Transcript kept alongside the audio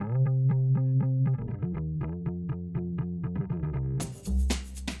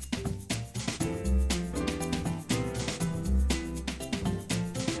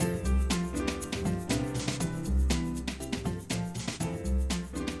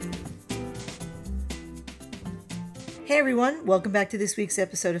Hey everyone, welcome back to this week's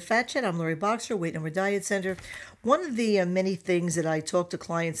episode of Fat Chat. I'm Lori Boxer, Weight Number Diet Center. One of the many things that I talk to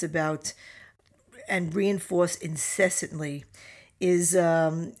clients about and reinforce incessantly is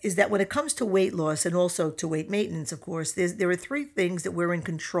that when it comes to weight loss and also to weight maintenance, of course, there are three things that we're in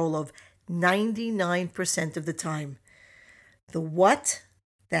control of 99% of the time: the what,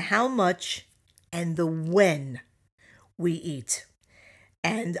 the how much, and the when we eat.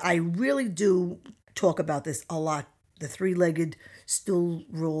 And I really do talk about this a lot, the three-legged stool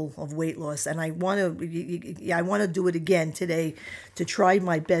rule of weight loss. And I want to do it again today to try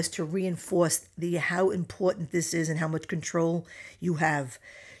my best to reinforce the how important this is and how much control you have.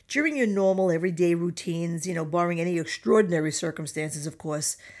 During your normal everyday routines, barring any extraordinary circumstances, of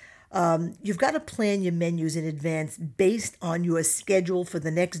course, you've got to plan your menus in advance based on your schedule for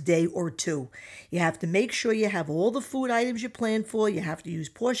the next day or two. You have to make sure you have all the food items you plan for. You have to use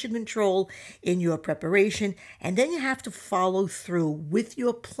portion control in your preparation. And then you have to follow through with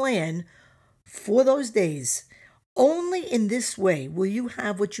your plan for those days. Only in this way will you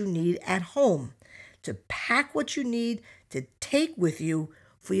have what you need at home to pack what you need to take with you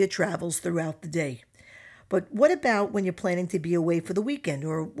for your travels throughout the day. But what about when you're planning to be away for the weekend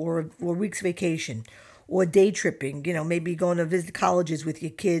or a week's vacation or day tripping, maybe going to visit colleges with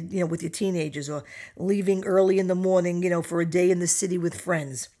your kid, with your teenagers, or leaving early in the morning, for a day in the city with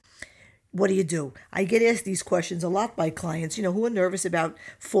friends? What do you do? I get asked these questions a lot by clients, who are nervous about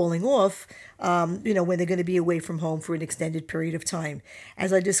falling off, when they're going to be away from home for an extended period of time.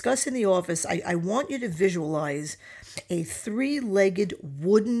 As I discuss in the office, I want you to visualize a three-legged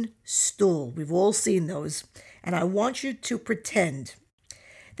wooden stool. We've all seen those. And I want you to pretend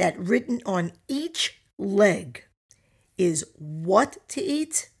that written on each leg is what to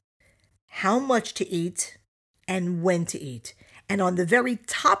eat, how much to eat, and when to eat. And on the very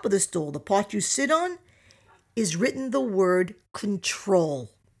top of the stool, the part you sit on, is written the word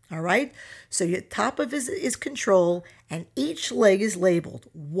control. All right? So your top of it is control, and each leg is labeled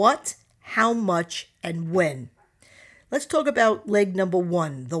what, how much, and when. Let's talk about leg number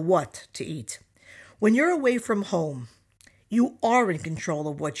one, the what to eat. When you're away from home, you are in control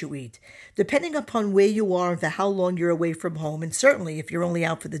of what you eat. Depending upon where you are and for how long you're away from home, and certainly if you're only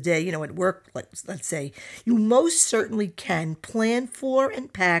out for the day, at work, let's say, you most certainly can plan for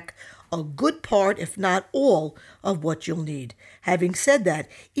and pack a good part, if not all, of what you'll need. Having said that,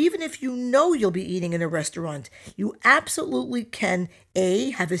 even if you know you'll be eating in a restaurant, you absolutely can, A,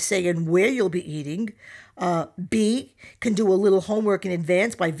 have a say in where you'll be eating, B, can do a little homework in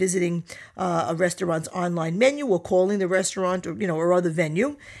advance by visiting a restaurant's online menu or calling the restaurant or other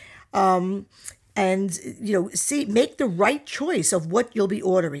venue. See, make the right choice of what you'll be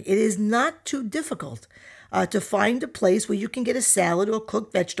ordering. It is not too difficult to find a place where you can get a salad or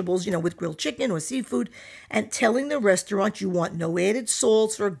cooked vegetables, with grilled chicken or seafood, and telling the restaurant you want no added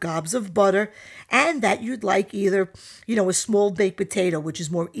salts or gobs of butter, and that you'd like either, a small baked potato, which is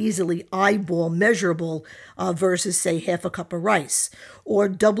more easily eyeball measurable versus, say, half a cup of rice, or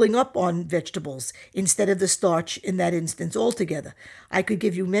doubling up on vegetables instead of the starch in that instance altogether. I could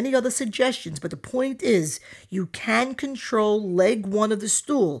give you many other suggestions, but the point is you can control leg one of the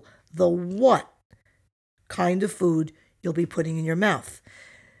stool, the what kind of food you'll be putting in your mouth.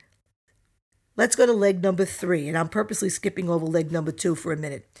 Let's go to leg number three, and I'm purposely skipping over leg number two for a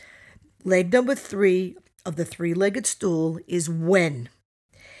minute. Leg number three of the three-legged stool is when.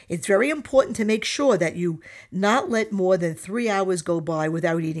 It's very important to make sure that you not let more than 3 hours go by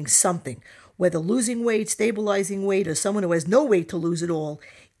without eating something, whether losing weight, stabilizing weight, or someone who has no weight to lose at all.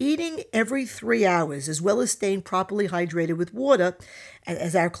 Eating every 3 hours, as well as staying properly hydrated with water,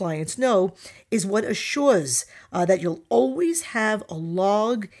 as our clients know, is what assures that you'll always have a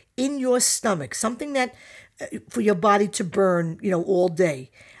log in your stomach, something that for your body to burn, all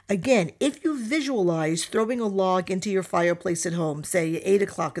day. Again, if you visualize throwing a log into your fireplace at home, say 8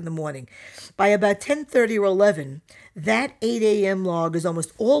 o'clock in the morning, by about 10:30 or 11, that 8 a.m. log is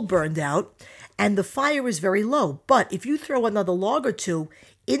almost all burned out and the fire is very low. But if you throw another log or two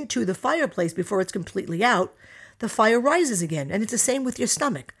into the fireplace before it's completely out, the fire rises again. And it's the same with your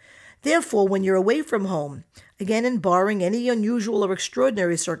stomach. Therefore, when you're away from home, again, and barring any unusual or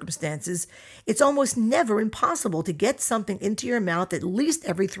extraordinary circumstances, it's almost never impossible to get something into your mouth at least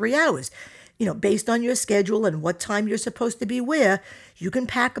every 3 hours. Based on your schedule and what time you're supposed to be where, you can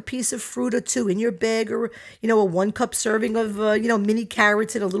pack a piece of fruit or two in your bag, or, a 1 cup serving of, mini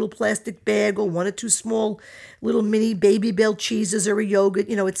carrots in a little plastic bag, or 1 or 2 small little mini Baby Bell cheeses or a yogurt,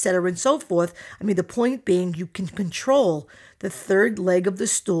 et cetera, and so forth. The point being, you can control the third leg of the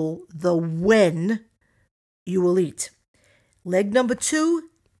stool, the when you will eat. Leg number 2,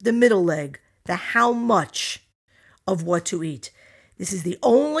 the middle leg, the how much of what to eat. This is the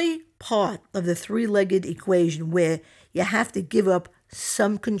only part of the three-legged equation where you have to give up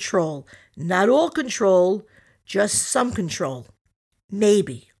some control. Not all control, just some control.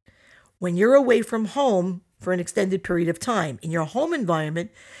 Maybe. When you're away from home for an extended period of time, in your home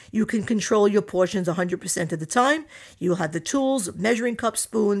environment, you can control your portions 100% of the time. You'll have the tools, measuring cups,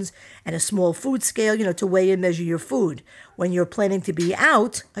 spoons, and a small food scale, to weigh and measure your food. When you're planning to be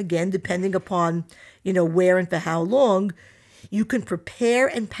out, again, depending upon, where and for how long, you can prepare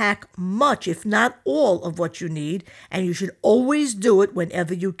and pack much, if not all, of what you need, and you should always do it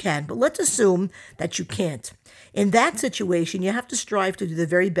whenever you can. But let's assume that you can't. In that situation, you have to strive to do the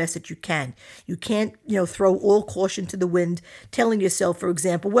very best that you can. You can't, throw all caution to the wind, telling yourself, for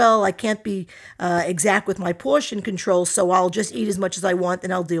example, well, I can't be exact with my portion control, so I'll just eat as much as I want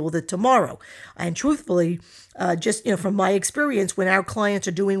and I'll deal with it tomorrow. And truthfully, just from my experience, when our clients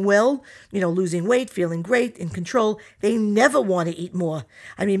are doing well, losing weight, feeling great, in control, they never want to eat more.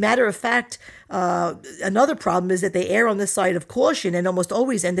 I mean, matter of fact, another problem is that they err on the side of caution and almost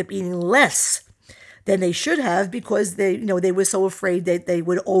always end up eating less than they should have because they were so afraid that they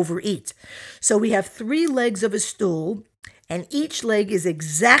would overeat. So we have 3 legs of a stool, and each leg is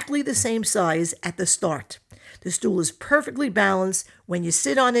exactly the same size at the start. The stool is perfectly balanced. When you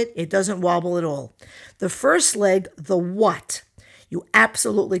sit on it, it doesn't wobble at all. The first leg, the what, you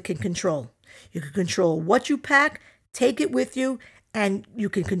absolutely can control. You can control what you pack, take it with you, and you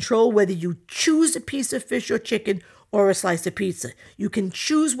can control whether you choose a piece of fish or chicken or a slice of pizza. You can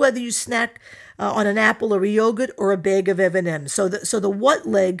choose whether you snack on an apple or a yogurt or a bag of M&Ms. So the what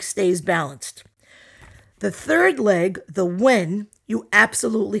leg stays balanced. The third leg, the when, you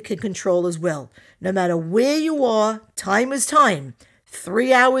absolutely can control as well. No matter where you are, time is time.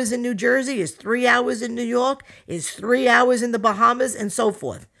 3 hours in New Jersey is 3 hours in New York, is 3 hours in the Bahamas, and so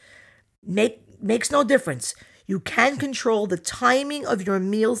forth. Makes no difference. You can control the timing of your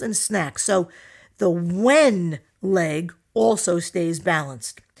meals and snacks. So the when leg also stays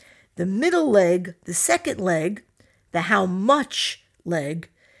balanced. The middle leg, the second leg, the how much leg,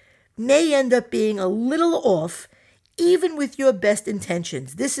 may end up being a little off, even with your best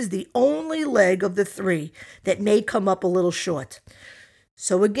intentions. This is the only leg of the 3 that may come up a little short.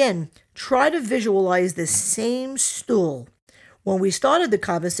 So again, try to visualize the same stool. When we started the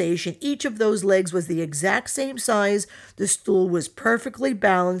conversation, each of those legs was the exact same size. The stool was perfectly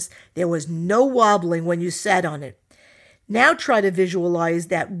balanced. There was no wobbling when you sat on it. Now try to visualize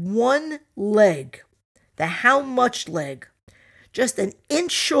that one leg, the how much leg, just an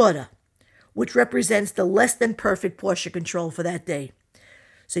inch shorter, which represents the less than perfect portion control for that day.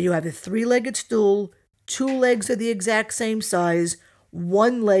 So you have a 3-legged stool, 2 legs are the exact same size,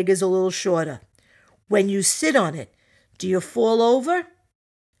 1 leg is a little shorter. When you sit on it, do you fall over?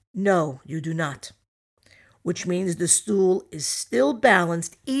 No, you do not. Which means the stool is still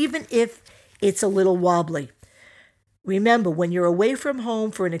balanced, even if it's a little wobbly. Remember, when you're away from home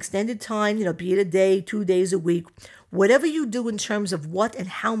for an extended time, be it a day, 2 days a week, whatever you do in terms of what and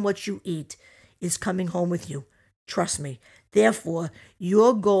how much you eat is coming home with you. Trust me. Therefore,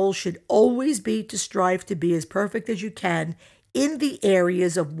 your goal should always be to strive to be as perfect as you can in the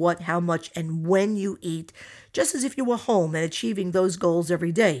areas of what, how much, and when you eat, just as if you were home and achieving those goals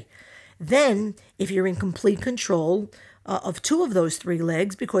every day. Then, if you're in complete control of 2 of those 3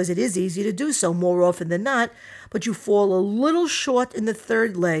 legs, because it is easy to do so more often than not, but you fall a little short in the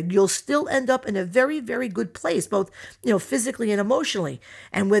 3rd leg, you'll still end up in a very, very good place, both physically and emotionally.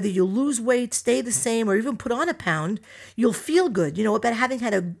 And whether you lose weight, stay the same, or even put on a pound, you'll feel good. About having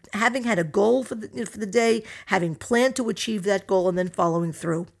had a goal for the day, having planned to achieve that goal, and then following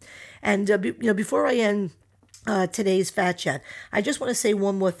through. And before I end today's Fat Chat, I just want to say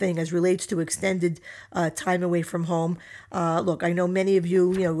one more thing as relates to extended time away from home. Look, I know many of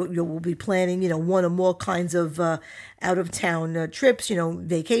you, you will be planning, one or more kinds of out-of-town trips,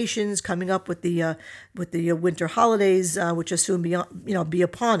 vacations coming up with the winter holidays, which will soon be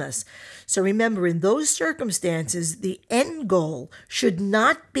upon us. So remember, in those circumstances, the end goal should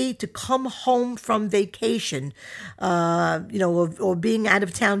not be to come home from vacation, or being out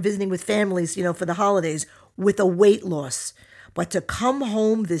of town visiting with families, for the holidays, with a weight loss, but to come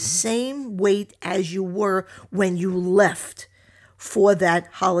home the same weight as you were when you left for that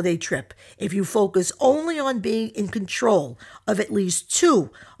holiday trip. If you focus only on being in control of at least 2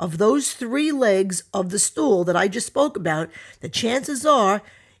 of those 3 legs of the stool that I just spoke about, the chances are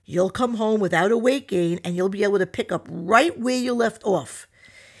you'll come home without a weight gain and you'll be able to pick up right where you left off.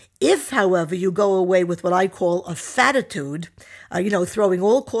 If, however, you go away with what I call a fatitude, throwing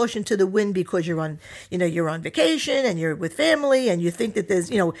all caution to the wind because you're on vacation and you're with family and you think that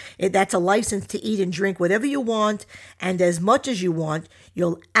that's a license to eat and drink whatever you want and as much as you want,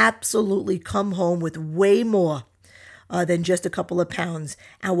 you'll absolutely come home with way more than just a couple of pounds.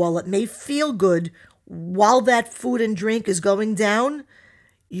 And while it may feel good, while that food and drink is going down,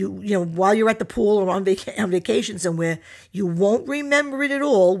 while you're at the pool or on vacation somewhere, you won't remember it at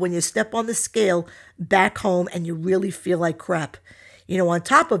all when you step on the scale back home and you really feel like crap. On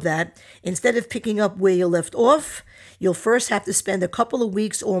top of that, instead of picking up where you left off, you'll first have to spend a couple of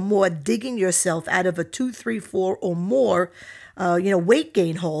weeks or more digging yourself out of a 2, 3, 4 or more weight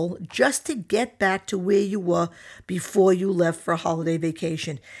gain hole just to get back to where you were before you left for a holiday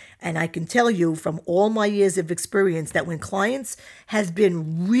vacation. And I can tell you from all my years of experience that when clients have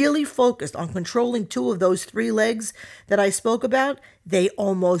been really focused on controlling 2 of those 3 legs that I spoke about, they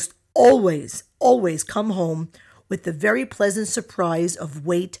almost always come home with the very pleasant surprise of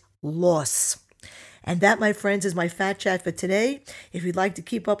weight loss. And that, my friends, is my Fat Chat for today. If you'd like to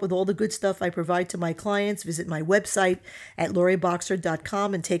keep up with all the good stuff I provide to my clients, visit my website at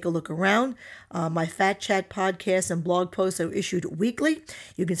loriboxer.com and take a look around. My Fat Chat podcasts and blog posts are issued weekly.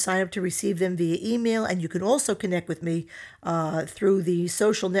 You can sign up to receive them via email, and you can also connect with me through the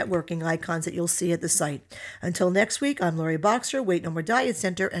social networking icons that you'll see at the site. Until next week, I'm Lori Boxer, Weight No More Diet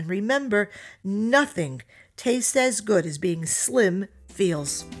Center, and remember, nothing tastes as good as being slim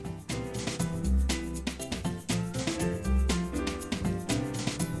feels.